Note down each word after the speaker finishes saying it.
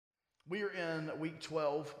We are in week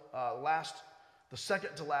 12, the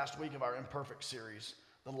second to last week of our Imperfect series,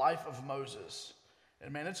 the life of Moses.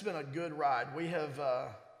 And man, it's been a good ride. We have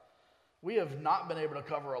not been able to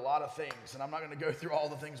cover a lot of things, and I'm not going to go through all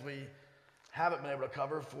the things we haven't been able to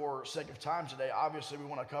cover for sake of time today. Obviously, we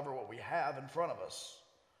want to cover what we have in front of us.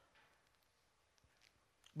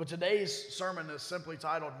 But today's sermon is simply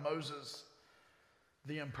titled Moses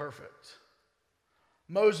the Imperfect.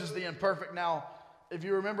 Moses the Imperfect. Now, if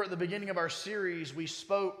you remember at the beginning of our series, we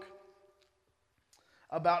spoke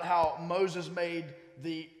about how Moses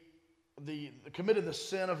committed the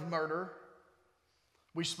sin of murder.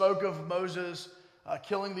 We spoke of Moses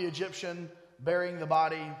killing the Egyptian, burying the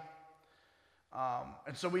body.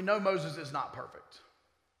 And so we know Moses is not perfect.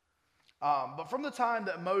 But from the time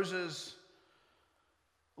that Moses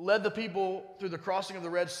led the people through the crossing of the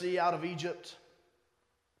Red Sea out of Egypt,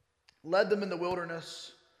 led them in the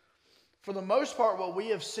wilderness, for the most part, what we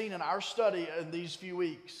have seen in our study in these few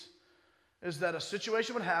weeks is that a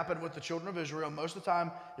situation would happen with the children of Israel. Most of the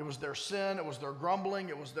time, it was their sin, it was their grumbling,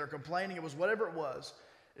 it was their complaining, it was whatever it was.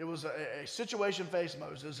 It was a situation faced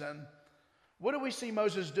Moses. And what did we see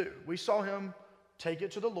Moses do? We saw him take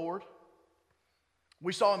it to the Lord.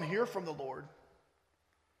 We saw him hear from the Lord.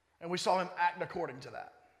 And we saw him act according to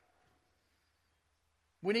that.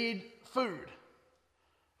 We need food.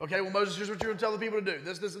 Okay, well, Moses, here's what you're going to tell the people to do.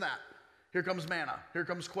 This, and that. Here comes manna. Here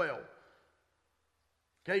comes quail.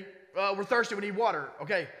 Okay, we're thirsty. We need water.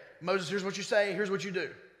 Okay, Moses, here's what you say. Here's what you do.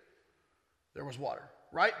 There was water,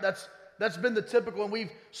 right? That's been the typical, and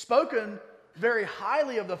we've spoken very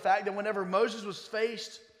highly of the fact that whenever Moses was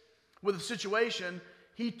faced with a situation,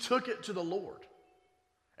 he took it to the Lord.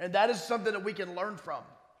 And that is something that we can learn from.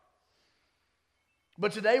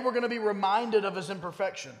 But today we're going to be reminded of his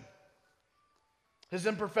imperfection. His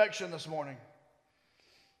imperfection this morning.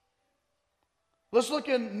 Let's look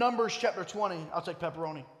in Numbers chapter 20. I'll take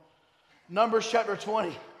pepperoni. Numbers chapter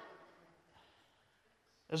 20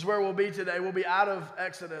 is where we'll be today. We'll be out of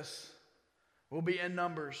Exodus. We'll be in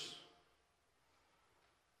Numbers.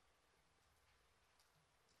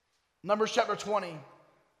 Numbers chapter 20.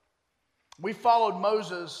 We followed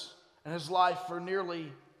Moses and his life for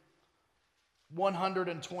nearly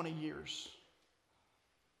 120 years.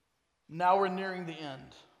 Now we're nearing the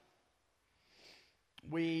end.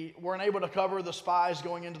 We weren't able to cover the spies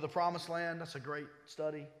going into the promised land. That's a great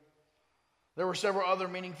study. There were several other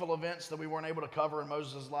meaningful events that we weren't able to cover in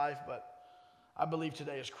Moses' life, but I believe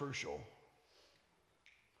today is crucial.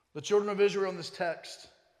 The children of Israel in this text,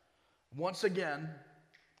 once again,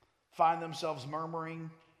 find themselves murmuring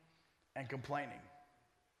and complaining.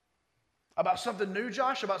 About something new,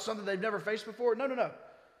 Josh? About something they've never faced before? No.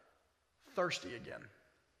 Thirsty again.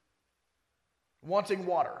 Wanting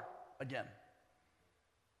water again.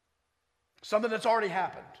 Something that's already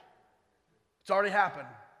happened. It's already happened.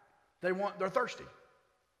 They're thirsty.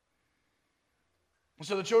 And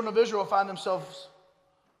so the children of Israel find themselves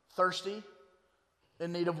thirsty,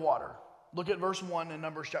 in need of water. Look at verse 1 in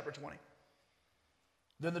Numbers chapter 20.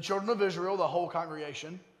 Then the children of Israel, the whole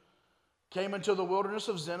congregation, came into the wilderness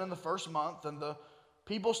of Zin in the first month, and the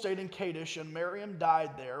people stayed in Kadesh, and Miriam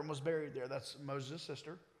died there and was buried there. That's Moses'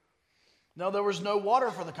 sister. Now there was no water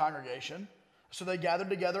for the congregation, so they gathered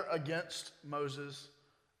together against Moses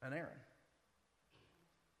and Aaron.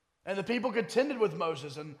 And the people contended with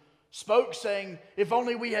Moses and spoke, saying, "If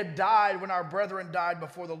only we had died when our brethren died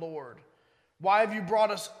before the Lord. Why have you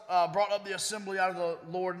brought up the assembly out of the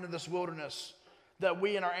Lord into this wilderness, that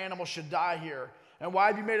we and our animals should die here? And why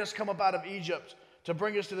have you made us come up out of Egypt to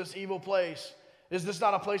bring us to this evil place? Is this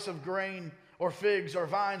not a place of grain or figs or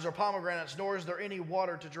vines or pomegranates, nor is there any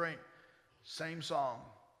water to drink?" Same song,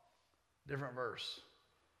 different verse.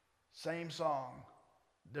 Same song,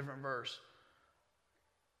 different verse.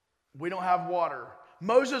 We don't have water.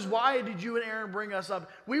 Moses, why did you and Aaron bring us up?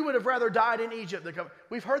 We would have rather died in Egypt.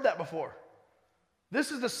 We've heard that before. This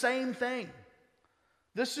is the same thing.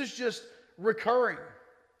 This is just recurring.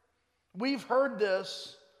 We've heard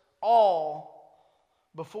this all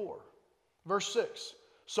before. Verse 6.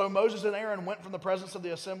 So Moses and Aaron went from the presence of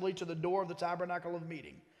the assembly to the door of the tabernacle of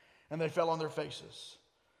meeting, and they fell on their faces.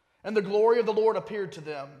 And the glory of the Lord appeared to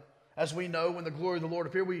them. As we know, when the glory of the Lord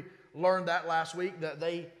appeared, we learned that last week, that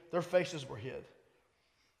their faces were hid.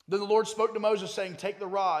 Then the Lord spoke to Moses, saying, "Take the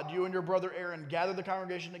rod, you and your brother Aaron, gather the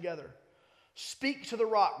congregation together. Speak to the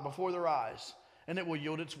rock before their eyes, and it will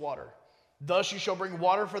yield its water. Thus you shall bring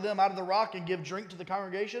water for them out of the rock and give drink to the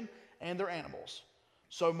congregation and their animals."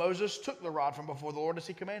 So Moses took the rod from before the Lord as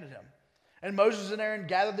he commanded him. And Moses and Aaron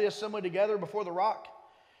gathered the assembly together before the rock.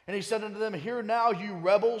 And he said unto them, "Hear now, you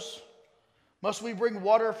rebels, must we bring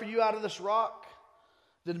water for you out of this rock?"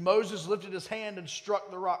 Then Moses lifted his hand and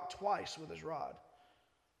struck the rock twice with his rod.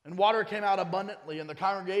 And water came out abundantly, and the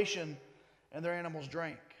congregation and their animals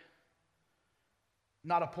drank.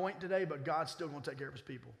 Not a point today, but God's still going to take care of his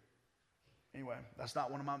people. Anyway, that's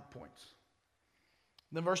not one of my points.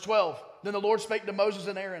 Then verse 12, then the Lord spake to Moses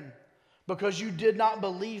and Aaron, because you did not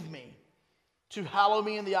believe me, to hallow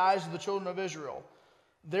me in the eyes of the children of Israel.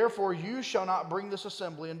 Therefore you shall not bring this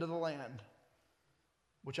assembly into the land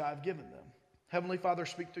which I have given them. Heavenly Father,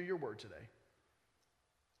 speak through your word today.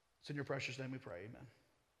 It's in your precious name we pray, amen.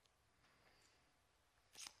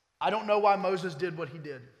 I don't know why Moses did what he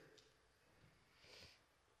did.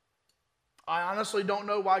 I honestly don't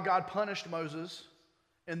know why God punished Moses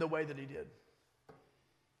in the way that he did.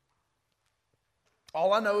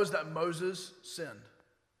 All I know is that Moses sinned.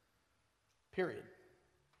 Period.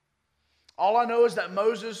 All I know is that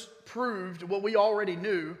Moses proved what we already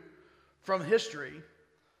knew from history,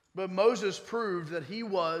 but Moses proved that he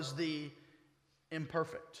was the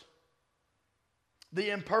imperfect. The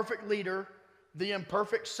imperfect leader, the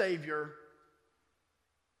imperfect Savior.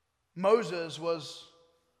 Moses was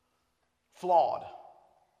flawed.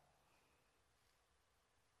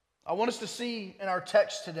 I want us to see in our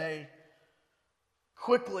text today,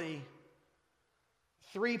 quickly,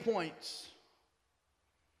 3 points,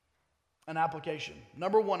 an application.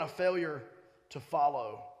 Number one, a failure to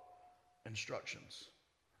follow instructions.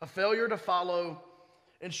 A failure to follow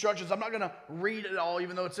instructions. I'm not going to read it all,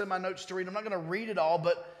 even though it's in my notes to read. I'm not going to read it all,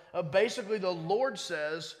 but basically the Lord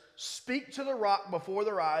says, speak to the rock before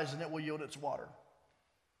their eyes and it will yield its water.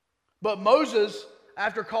 But Moses,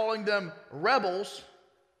 after calling them rebels,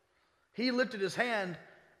 he lifted his hand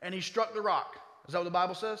and he struck the rock. Is that what the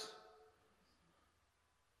Bible says?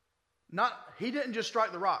 He didn't just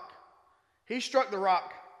strike the rock. He struck the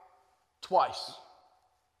rock twice.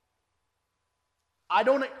 I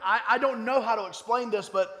don't know how to explain this,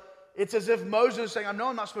 but it's as if Moses is saying, I know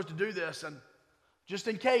I'm not supposed to do this, and just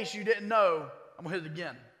in case you didn't know, I'm going to hit it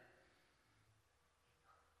again.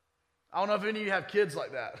 I don't know if any of you have kids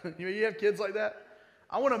like that. You have kids like that?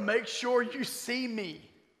 I want to make sure you see me.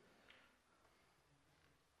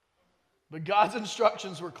 But God's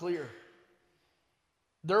instructions were clear.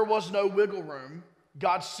 There was no wiggle room.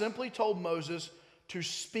 God simply told Moses to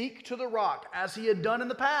speak to the rock as he had done in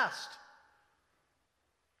the past,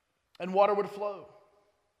 and water would flow.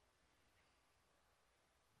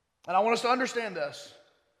 And I want us to understand this.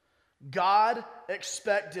 God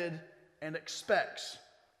expected and expects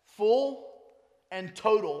full and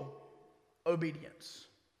total obedience.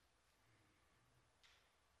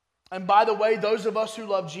 And by the way, those of us who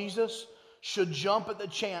love Jesus should jump at the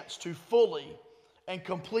chance to fully and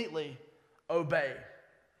completely obey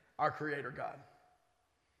our Creator God.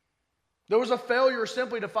 There was a failure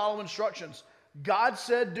simply to follow instructions. God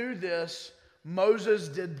said do this, Moses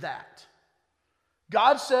did that.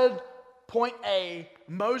 God said point A,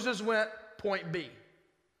 Moses went point B.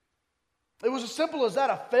 It was as simple as that,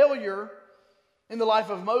 a failure in the life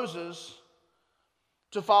of Moses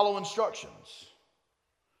to follow instructions.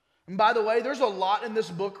 And by the way, there's a lot in this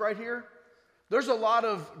book right here. There's a lot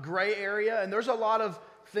of gray area, and there's a lot of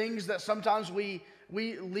things that sometimes we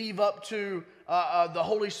leave up to the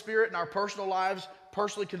Holy Spirit in our personal lives,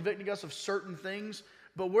 personally convicting us of certain things.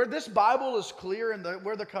 But where this Bible is clear and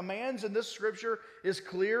where the commands in this scripture is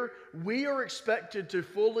clear, we are expected to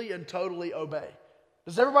fully and totally obey.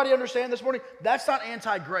 Does everybody understand this morning? That's not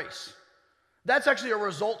anti-grace. That's actually a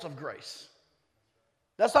result of grace.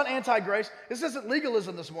 That's not anti-grace. This isn't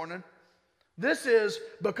legalism this morning. This is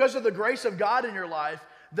because of the grace of God in your life.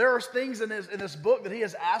 There are things in this book that He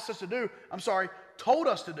has asked us to do. Told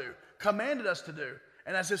us to do, commanded us to do.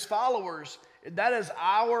 And as His followers, that is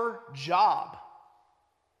our job.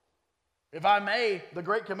 If I may, the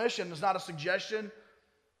Great Commission is not a suggestion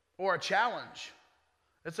or a challenge.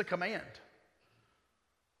 It's a command.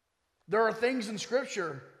 There are things in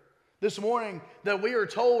Scripture this morning that we are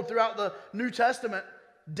told throughout the New Testament,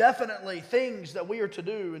 definitely things that we are to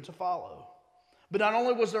do and to follow. But not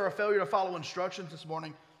only was there a failure to follow instructions this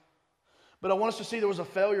morning, but I want us to see there was a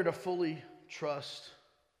failure to fully trust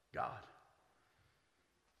God.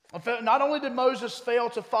 Not only did Moses fail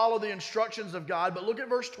to follow the instructions of God, but look at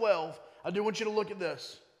verse 12. I do want you to look at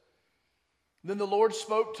this. Then the Lord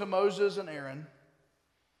spoke to Moses and Aaron,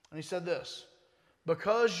 and He said this,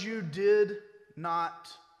 because you did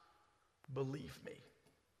not believe me.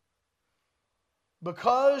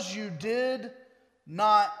 Because you did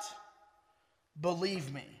not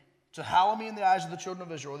believe me, to hallow me in the eyes of the children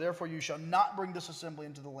of Israel, therefore you shall not bring this assembly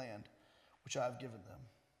into the land which I have given them.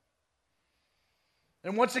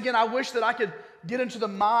 And once again, I wish that I could get into the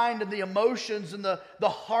mind and the emotions and the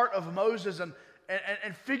heart of Moses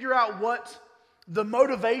and figure out what the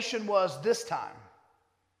motivation was this time.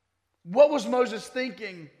 What was Moses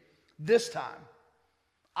thinking this time?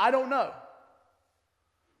 I don't know.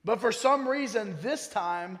 But for some reason, this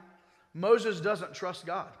time, Moses doesn't trust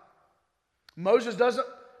God. Moses doesn't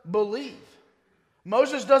believe.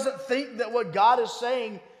 Moses doesn't think that what God is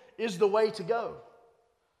saying is the way to go.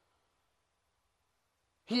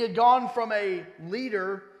 He had gone from a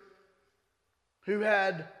leader who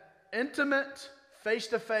had intimate,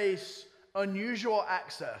 face-to-face, unusual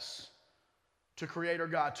access to Creator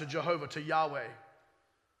God, to Jehovah, to Yahweh,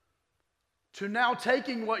 to now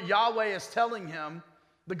taking what Yahweh is telling him,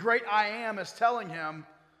 the great I Am is telling him,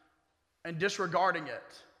 and disregarding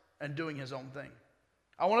it and doing his own thing.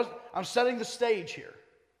 I'm setting the stage here.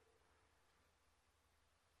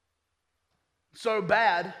 So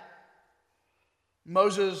bad,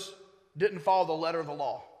 Moses didn't follow the letter of the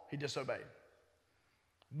law. He disobeyed.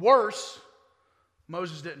 Worse,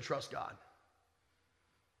 Moses didn't trust God.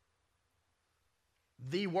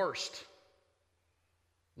 The worst.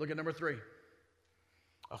 Look at number 3.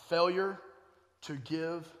 A failure to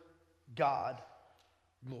give God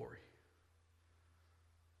glory.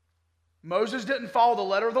 Moses didn't follow the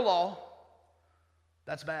letter of the law.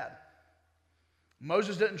 That's bad.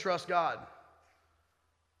 Moses didn't trust God.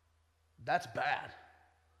 That's bad.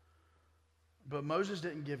 But Moses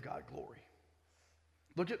didn't give God glory.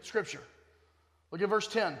 Look at Scripture. Look at verse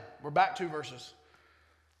 10. We're back 2 verses.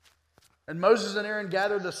 And Moses and Aaron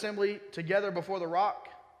gathered the assembly together before the rock.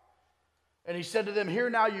 And he said to them, "Hear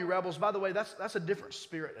now, you rebels." By the way, that's a different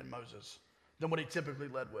spirit in Moses than what he typically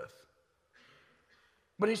led with.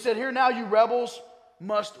 But he said, "Hear now, you rebels,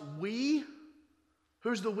 must we,"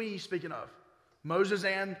 who's the we speaking of? Moses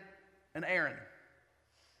and Aaron.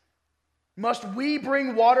 "Must we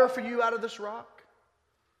bring water for you out of this rock?"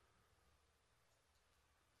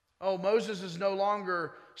 Oh, Moses is no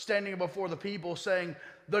longer standing before the people saying,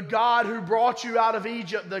 "The God who brought you out of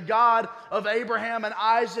Egypt, the God of Abraham and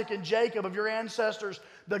Isaac and Jacob, of your ancestors,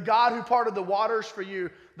 the God who parted the waters for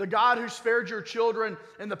you, the God who spared your children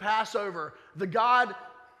in the Passover, the God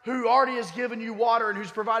who already has given you water and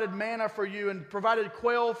who's provided manna for you and provided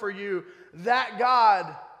quail for you, that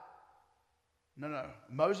God." No.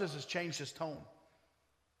 Moses has changed his tone.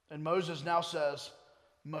 And Moses now says,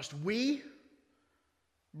 "Must we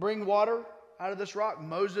bring water out of this rock?"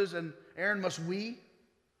 Moses and Aaron, must we?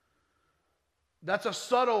 That's a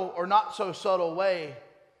subtle or not so subtle way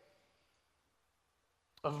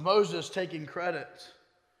of Moses taking credit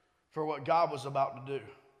for what God was about to do.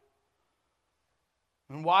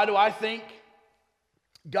 And why do I think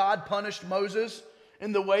God punished Moses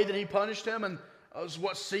in the way that he punished him, and as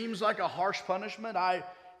what seems like a harsh punishment? I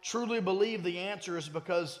truly believe the answer is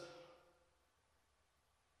because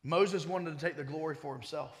Moses wanted to take the glory for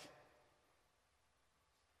himself.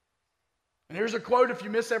 And here's a quote if you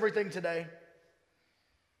miss everything today: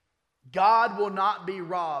 God will not be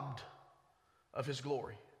robbed of his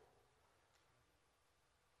glory.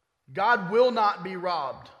 God will not be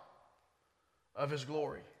robbed of his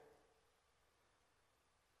glory.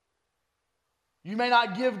 You may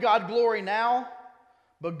not give God glory now,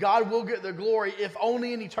 but God will get the glory, if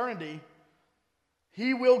only in eternity.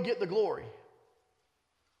 He will get the glory.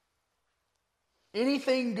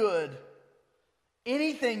 Anything good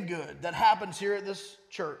that happens here at this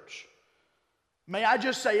church, may I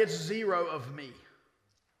just say it's 0 of me.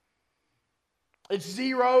 It's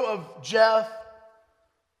 0 of Jeff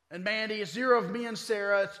and Mandy. It's 0 of me and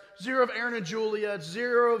Sarah. It's 0 of Aaron and Julia. It's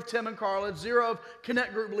 0 of Tim and Carla. It's 0 of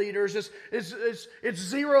Connect Group leaders. It's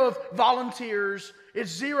 0 of volunteers.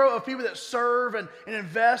 It's 0 of people that serve and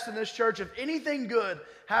invest in this church. If anything good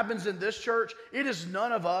happens in this church, it is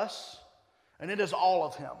none of us, and it is all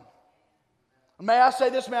of him. May I say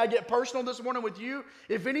this? May I get personal this morning with you?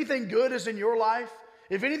 If anything good is in your life,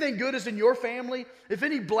 if anything good is in your family, if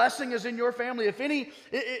any blessing is in your family,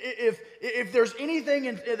 if there's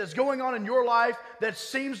anything that's going on in your life that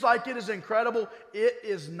seems like it is incredible, it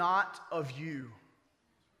is not of you.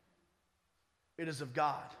 It is of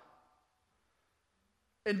God.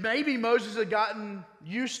 And maybe Moses had gotten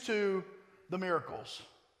used to the miracles.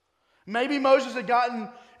 Maybe Moses had gotten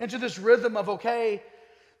into this rhythm of, okay,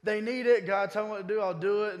 they need it, God tell me what to do, I'll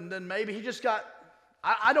do it. And then maybe he just got,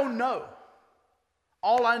 I don't know.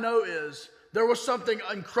 All I know is there was something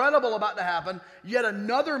incredible about to happen, yet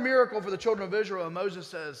another miracle for the children of Israel. And Moses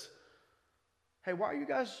says, "Hey, why are you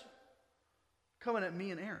guys coming at me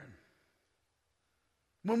and Aaron?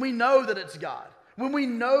 When we know that it's God. When we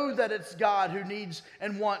know that it's God who needs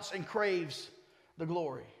and wants and craves the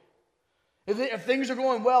glory. If things are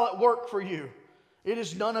going well at work for you, it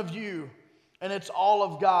is none of you, and it's all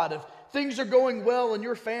of God. If things are going well in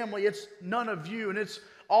your family, it's none of you and it's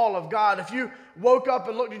all of God. If you woke up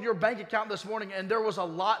and looked at your bank account this morning and there was a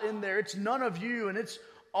lot in there, it's none of you and it's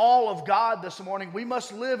all of God this morning. We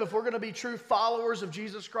must live, if we're going to be true followers of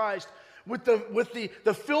Jesus Christ, with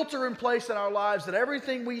the filter in place in our lives that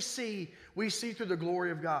everything we see through the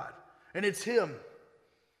glory of God. And it's Him.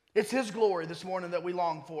 It's His glory this morning that we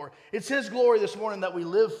long for. It's His glory this morning that we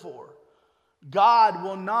live for. God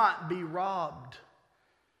will not be robbed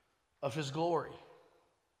of His glory.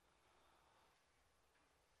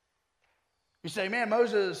 You say, man,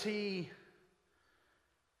 Moses, he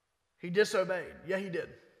disobeyed. Yeah, he did.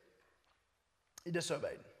 He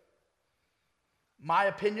disobeyed. My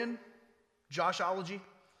opinion, Joshology,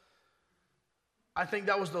 I think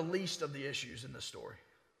that was the least of the issues in this story.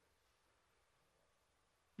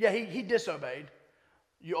 Yeah, he disobeyed.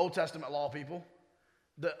 You Old Testament law people.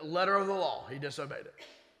 The letter of the law, he disobeyed it.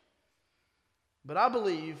 But I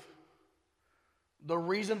believe the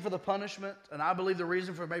reason for the punishment, and I believe the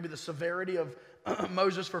reason for maybe the severity of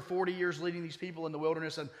Moses for 40 years leading these people in the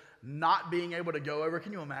wilderness and not being able to go over,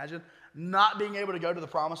 can you imagine? Not being able to go to the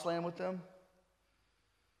promised land with them,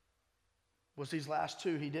 was these last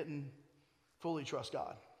two, he didn't fully trust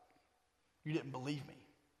God. You didn't believe me,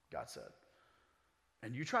 God said.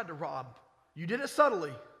 And you tried to rob. You did it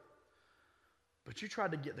subtly, but you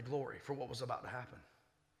tried to get the glory for what was about to happen.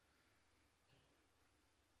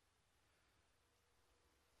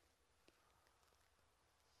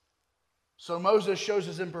 So Moses shows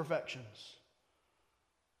his imperfections.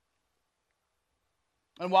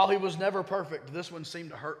 And while he was never perfect, this one seemed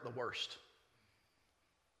to hurt the worst.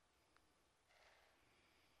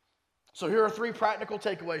 So here are 3 practical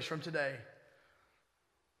takeaways from today.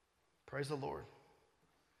 Praise the Lord.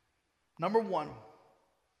 Number 1,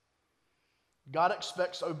 God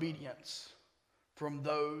expects obedience from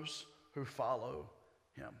those who follow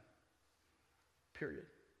Him. Period.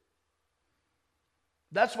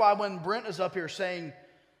 That's why when Brent is up here saying,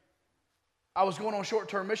 I was going on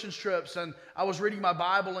short-term missions trips and I was reading my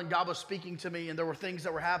Bible and God was speaking to me and there were things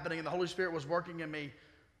that were happening and the Holy Spirit was working in me,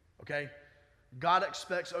 okay? God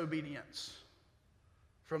expects obedience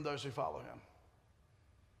from those who follow Him.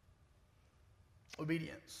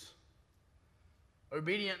 Obedience.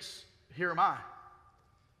 Obedience, here am I.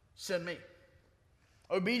 Send me.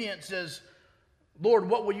 Obedience is, Lord,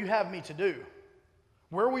 what will you have me to do?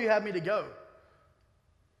 Where will you have me to go?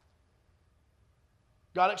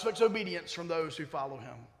 God expects obedience from those who follow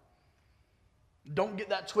Him. Don't get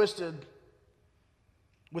that twisted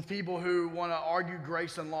with people who want to argue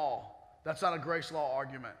grace and law. That's not a grace law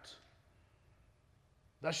argument.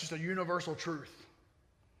 That's just a universal truth.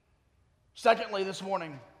 Secondly, this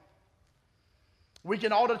morning, we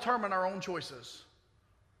can all determine our own choices,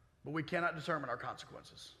 but we cannot determine our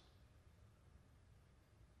consequences.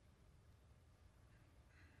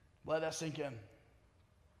 Let that sink in.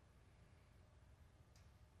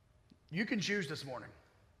 You can choose this morning.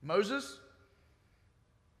 Moses,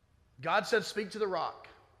 God said, speak to the rock.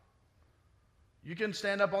 You can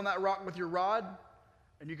stand up on that rock with your rod,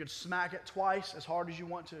 and you can smack it twice as hard as you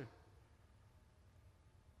want to.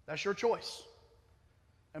 That's your choice.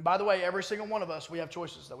 And by the way, every single one of us, we have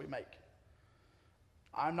choices that we make.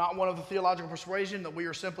 I'm not one of the theological persuasion that we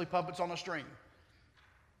are simply puppets on a string,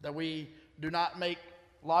 that we do not make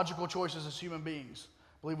logical choices as human beings.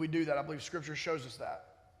 I believe we do that. I believe Scripture shows us that.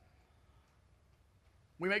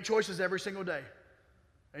 We make choices every single day,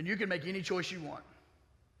 and you can make any choice you want.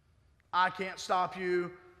 I can't stop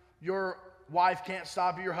you. Your wife can't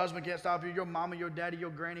stop you. Your husband can't stop you. Your mama, your daddy, your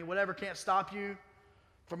granny, whatever can't stop you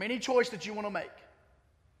from any choice that you want to make.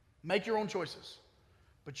 Make your own choices,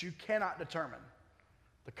 but you cannot determine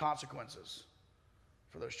the consequences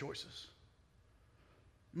for those choices.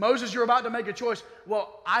 Moses, you're about to make a choice.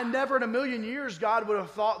 Well, I never in a million years, God would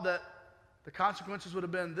have thought that the consequences would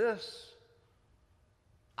have been this.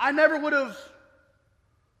 I never would have.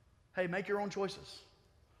 Hey, make your own choices.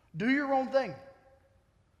 Do your own thing.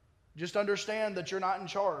 Just understand that you're not in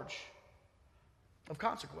charge of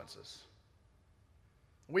consequences.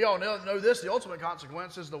 We all know this. The ultimate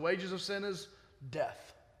consequence is the wages of sin is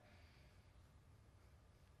death.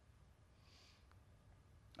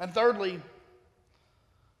 And thirdly,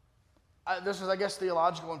 this is, I guess,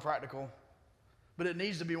 theological and practical, but it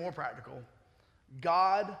needs to be more practical.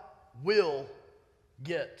 God will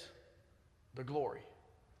get the glory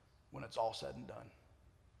when it's all said and done.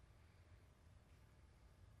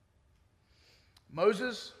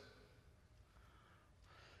 Moses,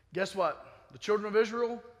 guess what? The children of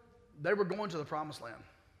Israel, they were going to the promised land.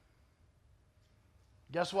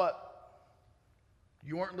 Guess what?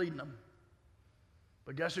 You weren't leading them.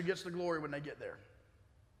 But guess who gets the glory when they get there?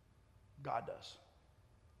 God does.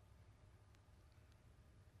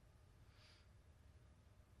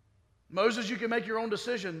 Moses, you can make your own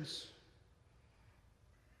decisions.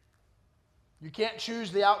 You can't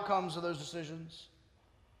choose the outcomes of those decisions.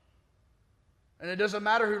 And it doesn't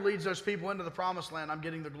matter who leads those people into the promised land, I'm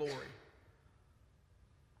getting the glory.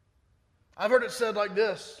 I've heard it said like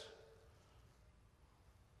this: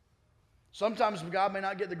 sometimes God may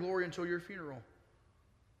not get the glory until your funeral.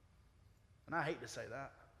 And I hate to say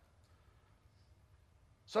that.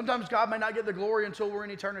 Sometimes God may not get the glory until we're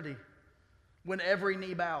in eternity, when every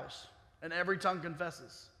knee bows and every tongue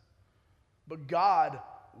confesses. But God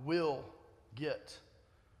will get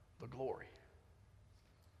the glory.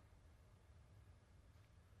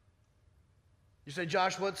 You say,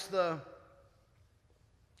 Josh, what's the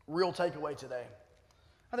real takeaway today?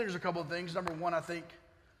 I think there's a couple of things. Number one, I think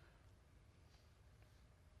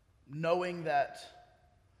knowing that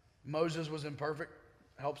Moses was imperfect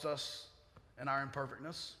helps us in our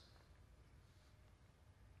imperfectness.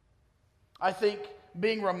 I think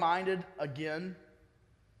being reminded again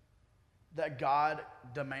that God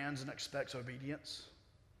demands and expects obedience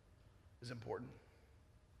is important.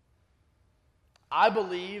 I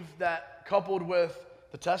believe that coupled with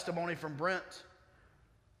the testimony from Brent,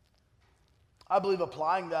 I believe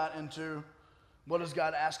applying that into what is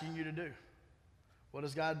God asking you to do? What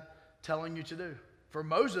is God telling you to do? For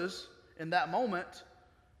Moses, in that moment,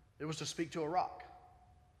 it was to speak to a rock.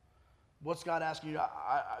 What's God asking you?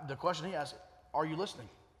 The question he asked, are you listening?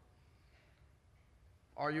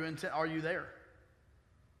 Are you there?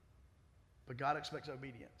 But God expects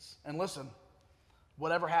obedience. And listen,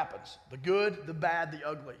 whatever happens, the good, the bad, the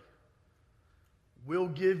ugly, will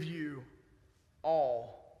give you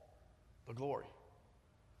all the glory.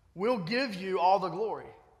 We'll give you all the glory.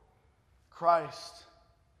 Christ,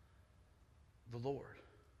 the Lord.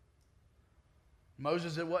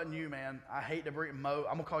 Moses, it wasn't you, man. I hate to bring Mo.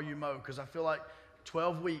 I'm going to call you Mo because I feel like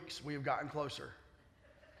 12 weeks we have gotten closer.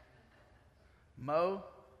 Mo,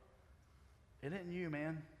 it isn't you,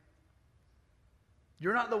 man.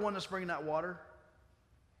 You're not the one that's bringing that water.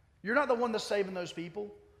 You're not the one that's saving those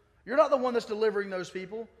people. You're not the one that's delivering those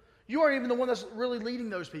people. You aren't even the one that's really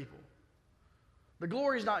leading those people. The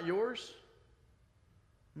glory's not yours.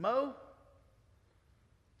 Mo,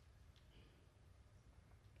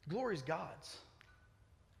 the glory's God's.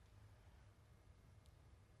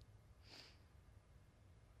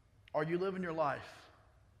 Are you living your life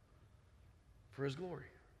for His glory?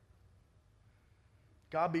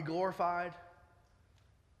 God be glorified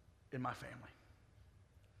in my family.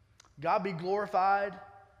 God be glorified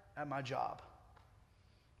at my job.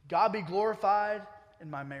 God be glorified in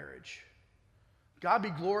my marriage. God be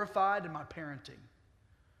glorified in my parenting.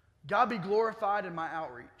 God be glorified in my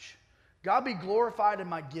outreach. God be glorified in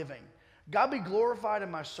my giving. God be glorified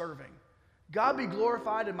in my serving. God be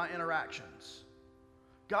glorified in my interactions.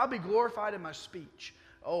 God be glorified in my speech.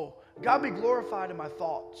 Oh, God be glorified in my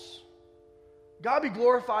thoughts. God be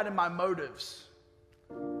glorified in my motives.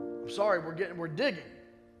 I'm sorry, we're digging.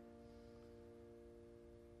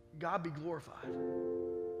 God be glorified.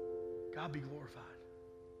 God be glorified.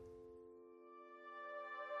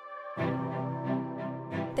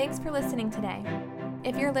 Thanks for listening today.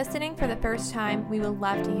 If you're listening for the first time, we would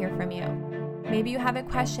love to hear from you. Maybe you have a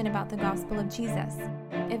question about the gospel of Jesus.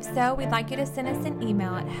 If so, we'd like you to send us an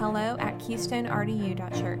email at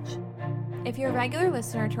hello@keystonerdu.church. If you're a regular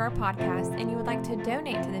listener to our podcast and you would like to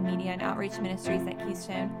donate to the media and outreach ministries at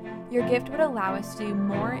Keystone, your gift would allow us to do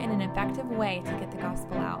more in an effective way to get the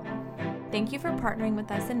gospel out. Thank you for partnering with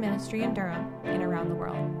us in ministry in Durham and around the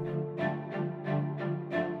world.